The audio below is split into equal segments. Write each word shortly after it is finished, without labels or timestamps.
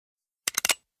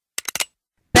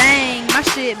my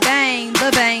shit bang,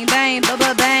 ba-bang, bang,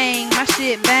 ba-ba-bang. My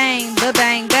shit bang,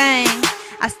 ba-bang, bang.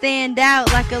 I stand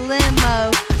out like a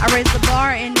limo. I raise the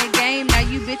bar in the game, now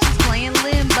you bitches playing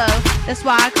limbo. That's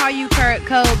why I call you Kurt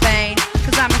Cobain,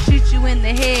 cause I'ma shoot you in the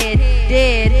head,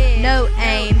 dead, no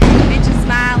aim. Bitches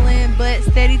smiling, but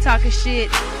steady talking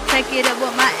shit. Take it up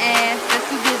with my ass, that's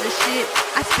who gives a shit.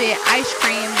 I spit ice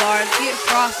cream bars, get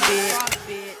frostbit.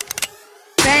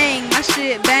 Bang, my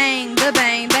shit bang,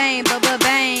 ba-bang, bang,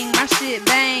 ba-ba-bang. My shit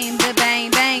bang, ba-bang,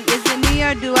 bang. Is it me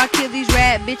or do I kill these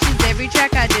rap bitches every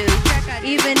track I do?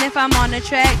 Even if I'm on a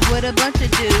track with a bunch of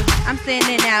dudes, I'm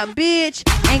standing out, bitch,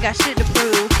 ain't got shit to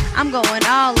prove. I'm going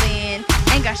all in,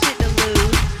 ain't got shit to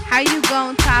lose. How you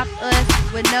gon' top us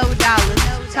with no dollars?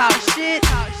 Talk shit,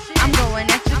 I'm going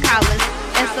at your collars.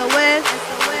 SOS,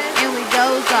 and we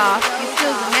doze off. You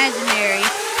still imaginary,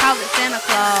 call it Santa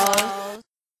Claus.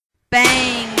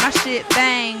 Bang, my shit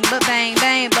bang, but bang,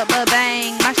 bang, but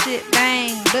bang. My shit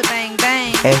bang, but bang,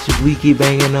 bang. As we keep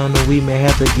banging on them, we may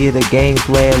have to get a game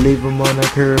plan. Leave them on the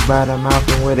curb by the mouth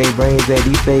and where they brains at.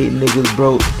 These fake niggas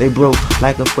broke, they broke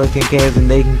like a fucking cat.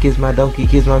 And they can kiss my donkey,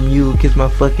 kiss my mule, kiss my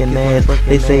fucking ass.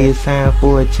 They say it's time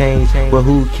for a change, but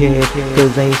who cares?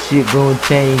 Cause ain't shit gonna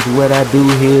change. What I do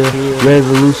here,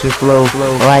 resolution flow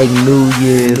like New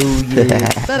Year's.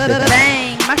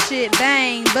 Bang, my shit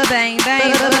bang, ba bang,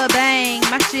 bang, ba bang.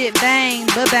 My shit bang,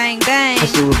 ba bang, bang. I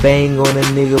shit will bang on a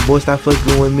nigga, boy, stop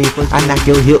fucking with me. I knock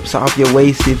your hips off your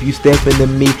waist if you step into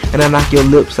me, and I knock your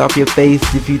lips off your face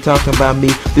if you talking about me.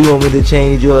 Do you want me to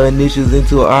change your initials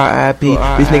into a R.I.P.?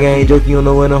 This nigga ain't joking, you don't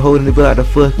know when I'm holding it, but how the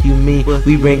fuck you mean?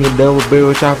 We bringing double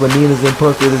barrel chopper Ninas and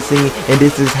punk to the scene, and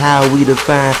this is how we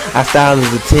define our style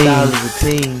as a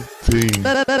team.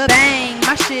 Bang,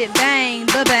 my shit bang,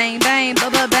 ba bang, bang,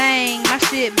 ba bang. My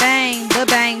shit bang, ba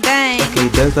bang, bang. Okay,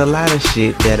 there's a lot of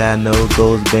shit that I know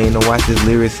goes bang. Now watch this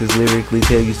lyricist lyrically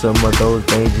tell you some of those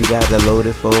things. You got the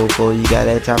loaded 404, you got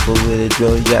that chopper with a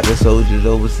drill, you got the soldiers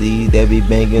overseas that be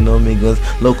banging on me guns.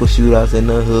 Local shootouts in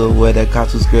the hood where the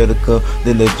cops was scared to come.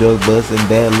 Then the drug bust and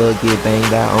bad luck get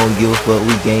banged out. I don't give a fuck,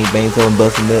 we gang bang, so I'm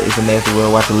busting up. It's a nasty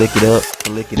world, watch it lick it up,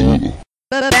 lick it up.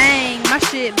 Bang, my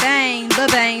shit bang, ba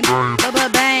bang, ba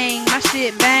bang. My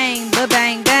shit bang, ba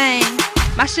bang, bang.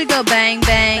 My shit go bang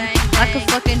bang like a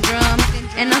fucking drum,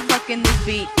 and I'm fucking this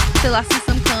beat till I see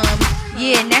some cum.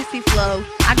 Yeah, nasty flow,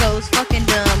 I goes fucking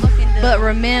dumb. But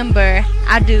remember,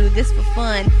 I do this for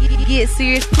fun. Get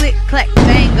serious, click, clack,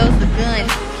 bang goes the gun.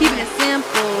 Keeping it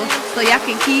simple so y'all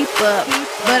can keep up.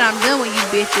 But I'm done with you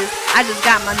bitches, I just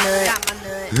got my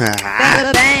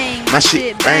nut. Bang, my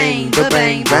shit bang, ba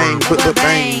bang bang, ba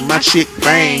bang. My shit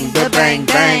bang, ba bang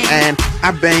bang, and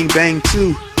I bang bang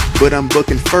too. But I'm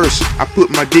booking first. I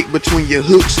put my dick between your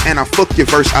hooks and I fuck your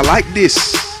verse. I like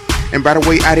this. And by the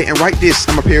way, I didn't write this.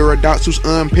 I'm a paradox who's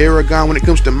unparagon when it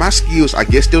comes to my skills. I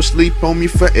guess they'll sleep on me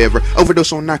forever.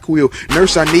 Overdose on NyQuil.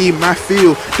 Nurse, I need my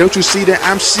feel. Don't you see that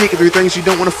I'm sick? 3 things you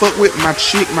don't want to fuck with: my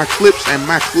chick, my clips, and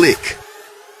my click.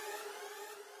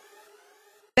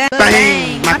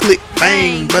 Bang, my click,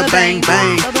 bang, ba bang,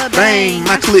 bang, bang,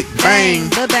 my click, bang,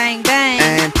 ba bang, bang.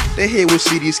 And they head will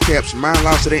see these caps. Mine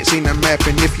lost, it ain't seen a map.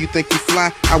 And if you think you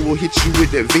fly, I will hit you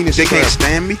with that Venus. They can't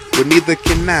stand me, but neither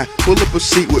can I. Pull up a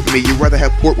seat with me. You'd rather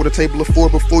have pork with a table of 4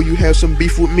 before you have some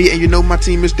beef with me. And you know my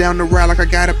team is down the ride like I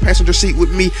got a passenger seat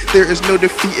with me. There is no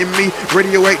defeating me.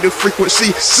 Radioactive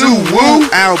frequency, Sue-woo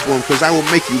album, cause I will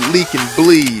make you leak and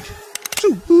bleed.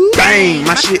 Bang,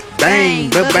 my shit bang,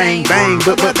 ba bang bang,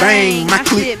 ba bang. My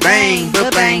click bang,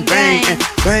 ba bang bang, and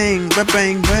bang, ba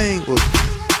bang bang. Well,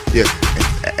 yeah,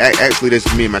 actually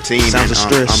that's me and my team. Sounds of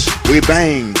stress. We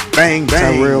bang, bang,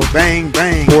 bang, Tyrell, bang,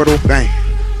 bang, Portal, bang,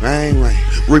 bang, bang.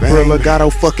 Reaper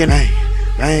Legato, fucking bang,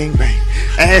 bang, bang.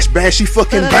 AshBash, she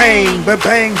fucking bang, ba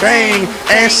bang bang.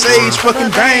 AshSage,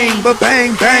 fucking bang, ba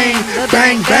bang bang,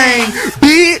 bang bang.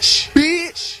 Bitch,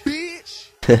 bitch,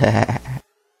 bitch.